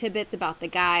fun tidbits about the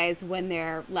guys when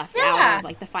they're left out of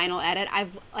like the final edit.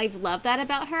 I've loved that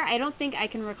about her. I don't think I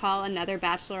can recall another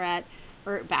Bachelorette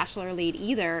or Bachelor lead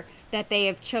either that they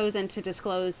have chosen to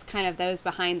disclose kind of those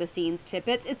behind the scenes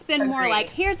tidbits. It's been more like,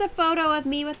 here's a photo of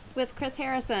me with Chris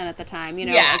Harrison at the time, you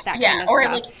know, like that kind of or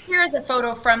stuff. Like here's a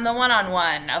photo from the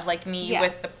one-on-one of like me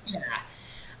with the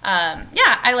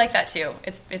I like that too.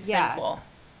 It's been cool.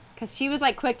 Because she was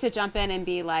like quick to jump in and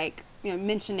be like, you know,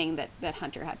 mentioning that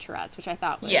Hunter had Tourette's, which I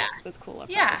thought was cool of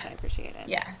her, which I appreciated.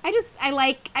 Yeah. I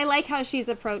like how she's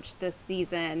approached this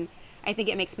season. I think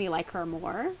it makes me like her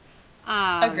more.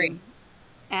 Agreed.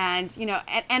 And, you know,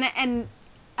 and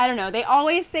I don't know, they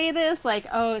always say this, like,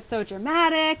 oh, it's so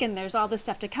dramatic and there's all this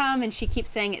stuff to come, and she keeps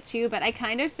saying it too, but I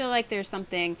kind of feel like there's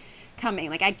something coming.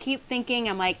 Like, I keep thinking,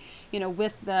 I'm like, you know,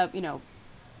 with the, you know,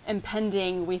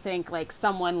 impending, we think, like,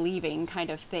 someone leaving kind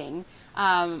of thing.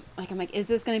 Like, I'm like, is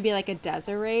this going to be like a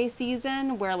Desiree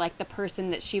season where, like, the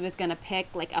person that she was going to pick,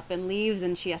 like, up and leaves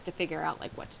and she has to figure out,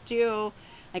 like, what to do?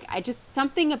 Like,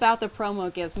 something about the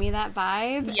promo gives me that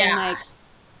vibe. Yeah. And, like,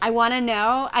 I want to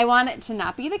know. I want it to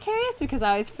not be the case, because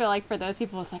I always feel like for those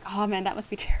people, it's like, oh, man, that must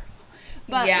be terrible.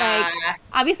 But, like,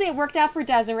 obviously it worked out for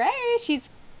Desiree. She's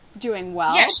doing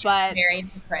well. Yeah, she's married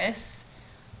to Chris.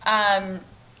 And,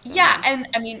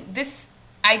 I mean,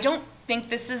 I don't think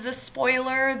this is a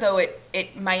spoiler, though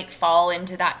it might fall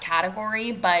into that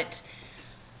category, but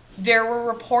there were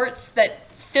reports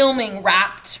that filming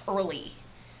wrapped early.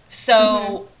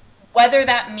 So whether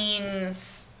that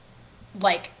means,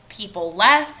 like, people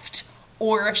left,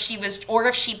 or if she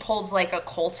pulls like a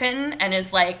Colton and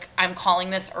is like, I'm calling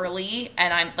this early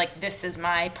and I'm like, this is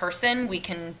my person, we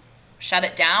can shut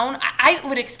it down. I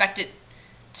would expect it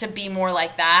to be more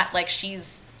like that. Like,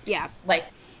 she's like,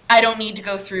 I don't need to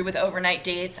go through with overnight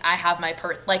dates. I have my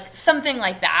like something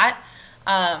like that.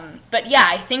 But yeah,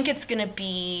 I think it's going to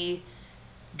be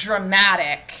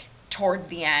dramatic toward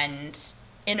the end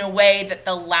in a way that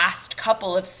the last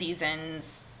couple of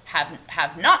seasons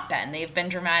have not been. They've been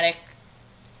dramatic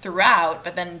throughout,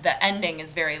 but then the ending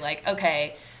is very like,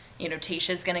 okay, you know,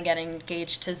 Tayshia's going to get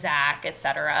engaged to Zach,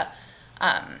 etc.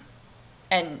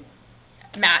 And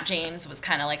Matt James was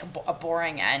kind of like a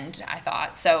boring end, I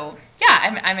thought. So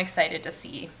yeah, I'm excited to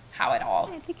see how it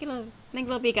all. I think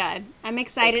it'll be good. I'm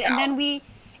excited, and then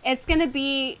it's going to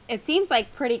be. It seems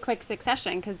like pretty quick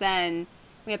succession, because then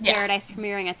we have Paradise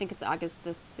premiering. I think it's August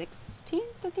the 16th.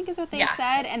 I think is what they've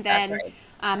said, and then.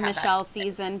 Michelle's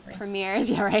season premieres.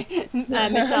 Yeah, right.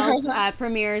 Michelle's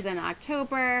premieres in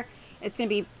October. It's going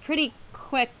to be pretty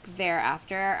quick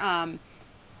thereafter.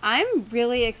 I'm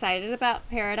really excited about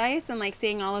Paradise and like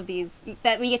seeing all of these,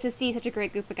 that we get to see such a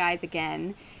great group of guys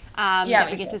again.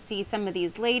 That we get to see some of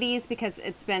these ladies, because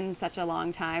it's been such a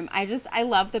long time. I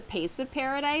love the pace of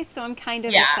Paradise, so I'm kind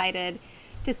of excited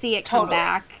to see it come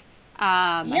back.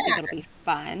 I think it'll be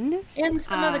fun. And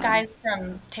some of the guys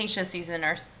from Tayshia's season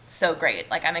are so great.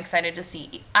 Like, I'm excited to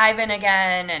see Ivan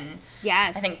again, and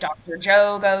I think Dr.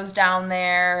 Joe goes down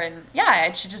there, and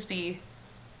it should just be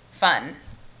fun.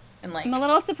 And like, I'm a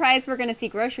little surprised we're going to see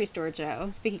Grocery Store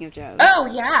Joe. Speaking of Joe. Oh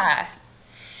yeah,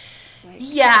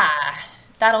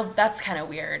 that's kind of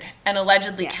weird. And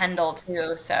allegedly Kendall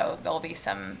too. So there'll be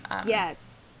some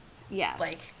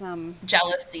like some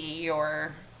jealousy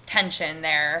or tension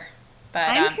there. But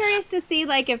I'm curious to see,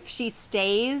 like, if she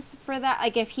stays for that,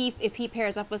 like, if he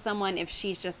pairs up with someone, if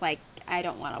she's just like, I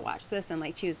don't want to watch this, and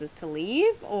like chooses to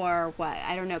leave, or what.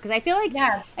 I don't know, because I feel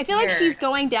like she's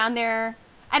going down there.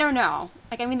 I don't know.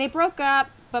 Like, I mean, they broke up,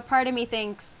 but part of me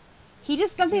thinks he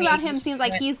just, something about him seems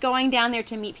like he's going down there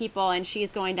to meet people, and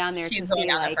she's going down there to see,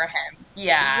 like, for him.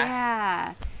 Yeah.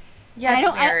 Yeah. Yeah,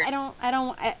 it's weird. I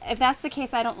don't, if that's the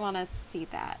case, I don't want to see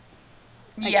that.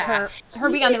 Like, yeah. Her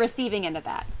being on the receiving end of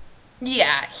that.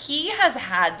 Yeah, he has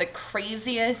had the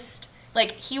craziest,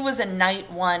 like, he was a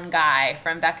night one guy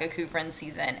from Becca Kufrin's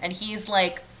season, and he's,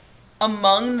 like,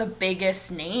 among the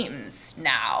biggest names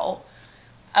now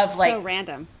of, like... So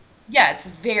random. Yeah, it's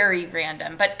very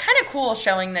random, but kind of cool,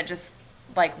 showing that just,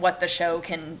 like, what the show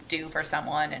can do for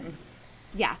someone, and...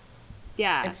 Yeah.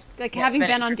 It's like, having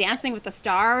been on Dancing with the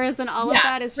Stars and all of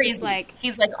that is crazy. Just, like...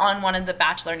 He's, like, on one of the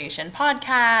Bachelor Nation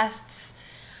podcasts.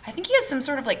 I think he has some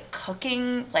sort of, like,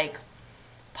 cooking, like...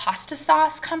 pasta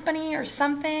sauce company or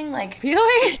something, like,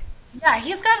 really. Yeah,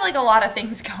 he's got, like, a lot of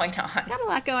things going on. Got a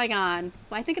lot going on.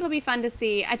 Well, I think it'll be fun to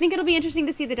see. I think it'll be interesting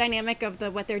to see the dynamic of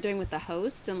what they're doing with the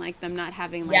host, and, like, them not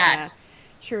having, like, a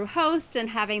true host, and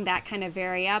having that kind of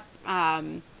vary up.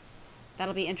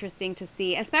 That'll be interesting to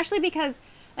see, especially because,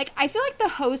 like, I feel like the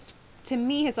host to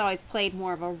me has always played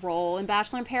more of a role in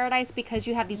Bachelor in Paradise, because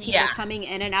you have these people coming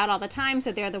in and out all the time,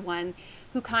 so they're the one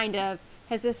who kind of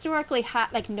has historically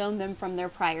known them from their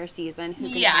prior season, who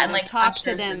can kind of, like, talk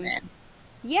to them.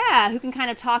 Who can kind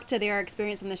of talk to their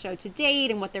experience on the show to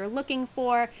date and what they're looking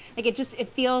for. Like, it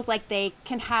feels like they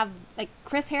can have, like,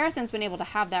 Chris Harrison's been able to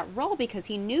have that role because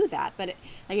he knew that, but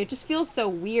it just feels so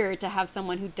weird to have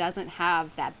someone who doesn't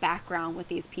have that background with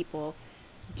these people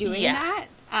doing that.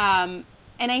 And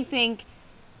I think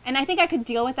I could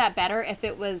deal with that better if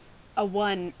it was a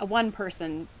one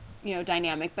person, you know,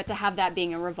 dynamic, but to have that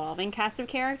being a revolving cast of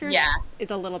characters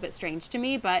is a little bit strange to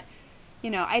me. But,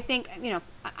 you know, I think, you know,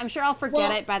 I'm sure I'll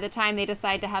forget it by the time they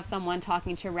decide to have someone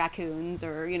talking to raccoons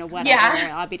or, you know, whatever.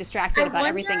 I'll be distracted about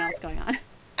everything else going on.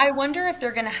 I wonder if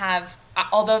they're going to have,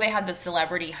 although they had the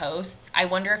celebrity hosts, I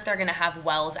wonder if they're going to have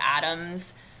Wells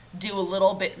Adams do a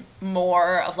little bit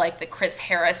more of, like, the Chris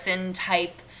Harrison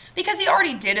type, because he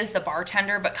already did as the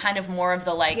bartender, but kind of more of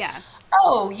the, like,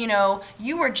 oh, you know,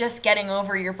 you were just getting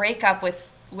over your breakup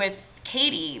with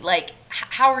Katie. Like,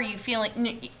 how are you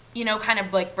feeling? You know, kind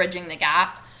of, like, bridging the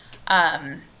gap.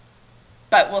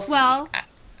 But we'll see.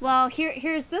 Well,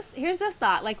 here's this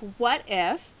thought. Like, what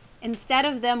if instead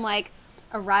of them, like,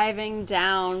 arriving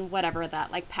down whatever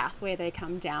that, like, pathway they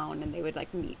come down, and they would,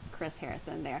 like, meet Chris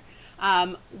Harrison there.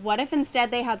 What if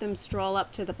instead they had them stroll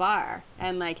up to the bar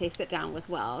and, like, they sit down with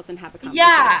Wells and have a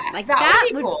conversation? Like, that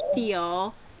would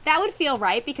cool. That would feel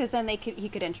right, because then he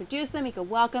could introduce them, he could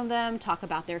welcome them, talk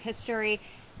about their history.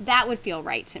 That would feel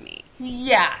right to me.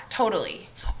 Yeah, totally.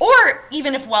 Or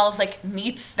even if Wells, like,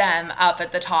 meets them up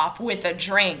at the top with a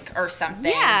drink or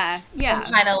something. Yeah. And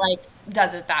kind of, like,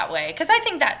 does it that way. Because I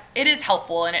think that it is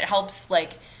helpful, and it helps,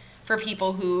 like, for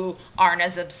people who aren't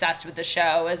as obsessed with the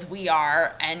show as we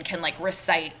are and can, like,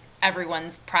 recite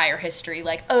everyone's prior history.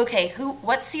 Like, okay,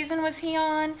 what season was he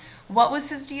on? What was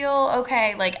his deal?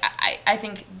 Okay, like, I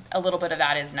think a little bit of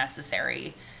that is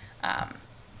necessary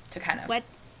to kind of...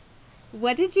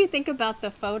 What did you think about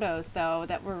the photos, though,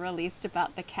 that were released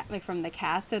about from the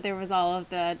cast? So there was all of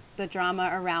the drama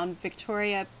around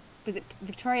Victoria. Was it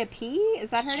Victoria P? Is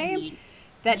that her name?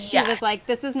 That she was like,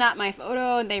 this is not my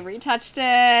photo, and they retouched it,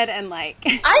 and, like...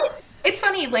 It's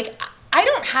funny, like, I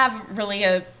don't have really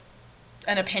an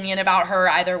opinion about her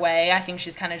either way. I think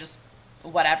she's kind of just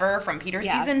whatever from Peter's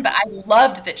season, but I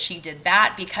loved that she did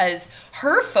that, because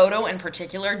her photo in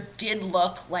particular did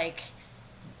look like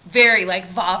very, like,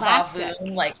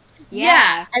 va-va-voom, like,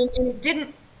 and it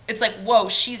didn't, it's like, whoa,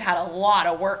 she's had a lot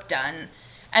of work done.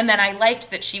 And then I liked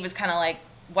that she was kind of like,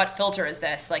 what filter is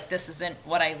this? Like, this isn't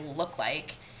what I look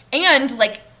like. And,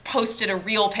 like, posted a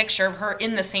real picture of her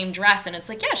in the same dress, and it's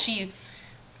like, yeah, she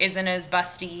isn't as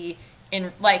busty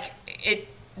in, like, they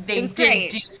did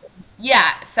great. Do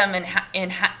some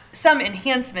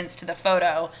enhancements to the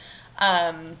photo.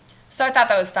 So I thought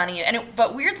that was funny.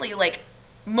 But weirdly, like,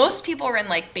 most people were in,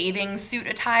 like, bathing suit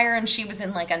attire, and she was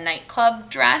in, like, a nightclub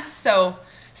dress. So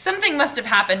something must have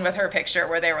happened with her picture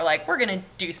where they were like, we're going to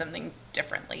do something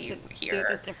differently here. Do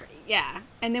this different. Yeah.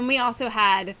 And then we also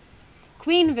had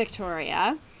Queen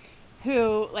Victoria,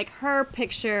 who, like, her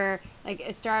picture, like,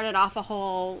 it started off a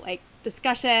whole, like,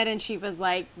 discussion, and she was,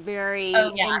 like, very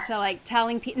into, like,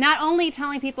 not only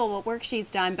telling people what work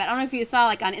she's done, but I don't know if you saw,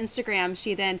 like, on Instagram,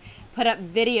 she then put up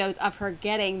videos of her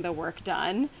getting the work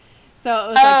done. So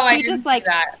it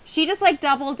was she just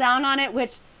doubled down on it,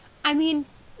 which, I mean,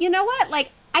 you know what? Like,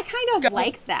 I kind of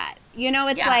like that. You know,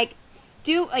 it's like,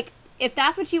 if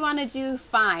that's what you want to do,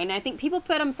 fine. I think people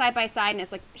put them side by side, and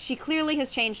it's like, she clearly has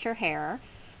changed her hair.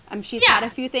 She's had a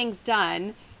few things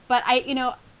done, but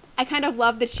I I kind of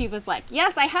love that she was like,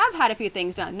 yes, I have had a few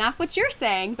things done. Not what you're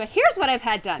saying, but here's what I've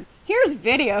had done. Here's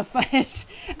video footage.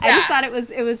 Yeah. I just thought it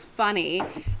was funny.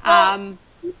 Well,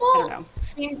 people I don't know.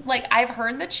 Seem like I've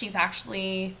heard that she's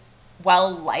actually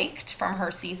well liked from her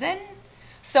season.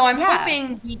 So I'm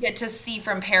hoping we get to see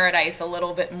from Paradise a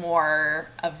little bit more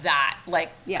of that,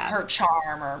 like her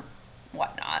charm or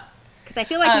whatnot. Because I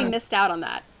feel like we missed out on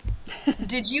that.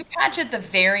 Did you catch at the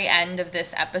very end of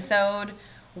this episode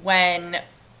when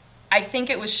I think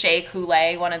it was Shea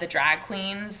Coulee, one of the drag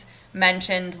queens,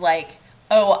 mentioned like,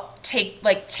 oh, take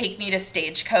me to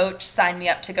Stagecoach, sign me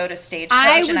up to go to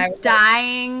Stagecoach. And I was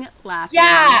dying laughing.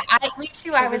 Yeah, me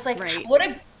too. I was like, great.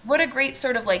 What a great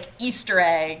sort of like Easter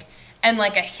egg and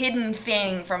like a hidden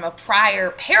thing from a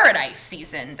prior Paradise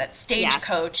season that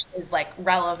Stagecoach is like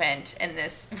relevant in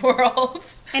this world.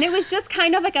 And it was just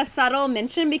kind of like a subtle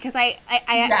mention because I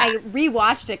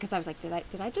rewatched it because I was like, did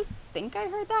I just think I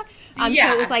heard that?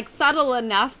 So it was like subtle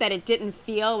enough that it didn't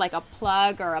feel like a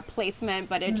plug or a placement,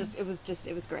 but it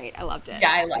was great. I loved it.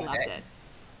 Yeah, I loved it.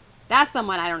 That's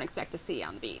someone I don't expect to see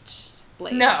on the beach.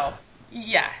 Blake. No.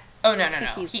 Yeah. Oh no.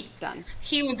 He's done.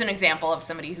 He was an example of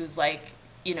somebody who's like,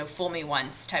 fool me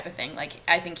once type of thing. Like,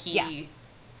 I think he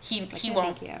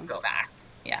won't go back.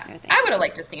 Yeah. No, I would have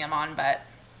liked to see him on, but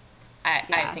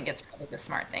I think it's probably the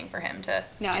smart thing for him to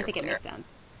steer I think clear. It makes sense.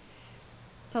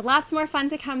 So lots more fun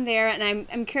to come there, and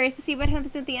I'm curious to see what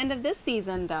happens at the end of this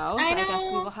season, though. I know. I guess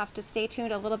we will have to stay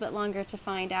tuned a little bit longer to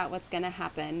find out what's going to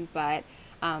happen, but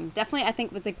definitely I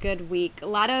think it was a good week. A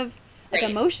lot of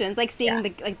emotions, like seeing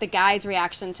the guy's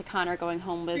reaction to Connor going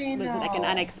home was like an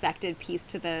unexpected piece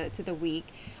to the week.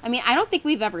 I mean, I don't think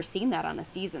we've ever seen that on a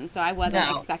season, so I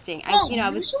wasn't expecting.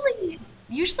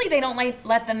 Usually they don't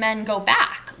let the men go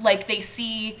back. Like they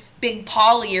see Big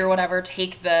Polly or whatever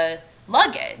take the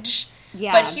luggage.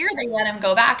 Yeah. But here they let him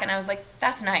go back, and I was like,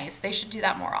 that's nice. They should do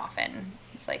that more often.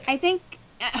 It's like I think.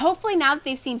 Hopefully now that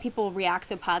they've seen people react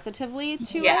so positively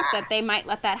to it, that they might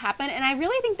let that happen. And I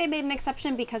really think they made an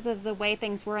exception because of the way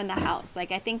things were in the house.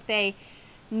 Like, I think they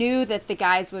knew that the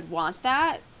guys would want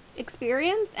that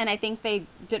experience, and I think they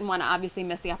didn't want to obviously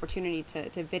miss the opportunity to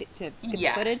get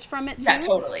the footage from it, too. Yeah,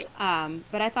 totally.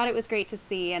 But I thought it was great to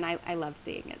see, and I loved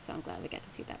seeing it, so I'm glad we get to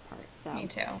see that part. So me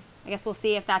too. I guess we'll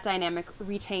see if that dynamic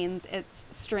retains its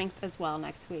strength as well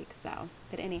next week. So,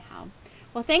 but anyhow.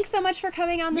 Well, thanks so much for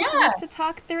coming on this week to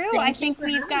talk through. I think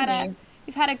we've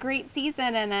had a great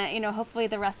season, and hopefully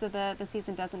the rest of the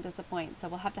season doesn't disappoint. So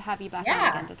we'll have to have you back on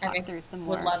again to talk through some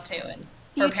more. Would love to, and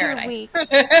for Paradise. Weeks.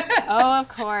 Oh, of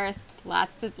course,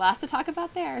 lots to talk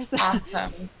about there. So.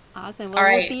 Awesome. Well,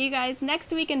 we'll see you guys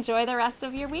next week. Enjoy the rest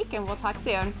of your week, and we'll talk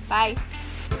soon. Bye.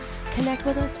 Connect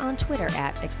with us on Twitter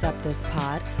at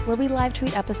AcceptThisPod, where we live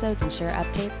tweet episodes and share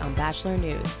updates on Bachelor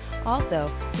news.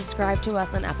 Also, subscribe to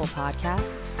us on Apple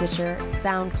Podcasts, Stitcher,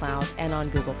 SoundCloud, and on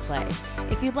Google Play.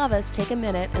 If you love us, take a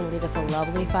minute and leave us a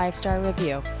lovely 5-star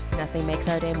review. Nothing makes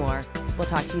our day more. We'll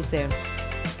talk to you soon.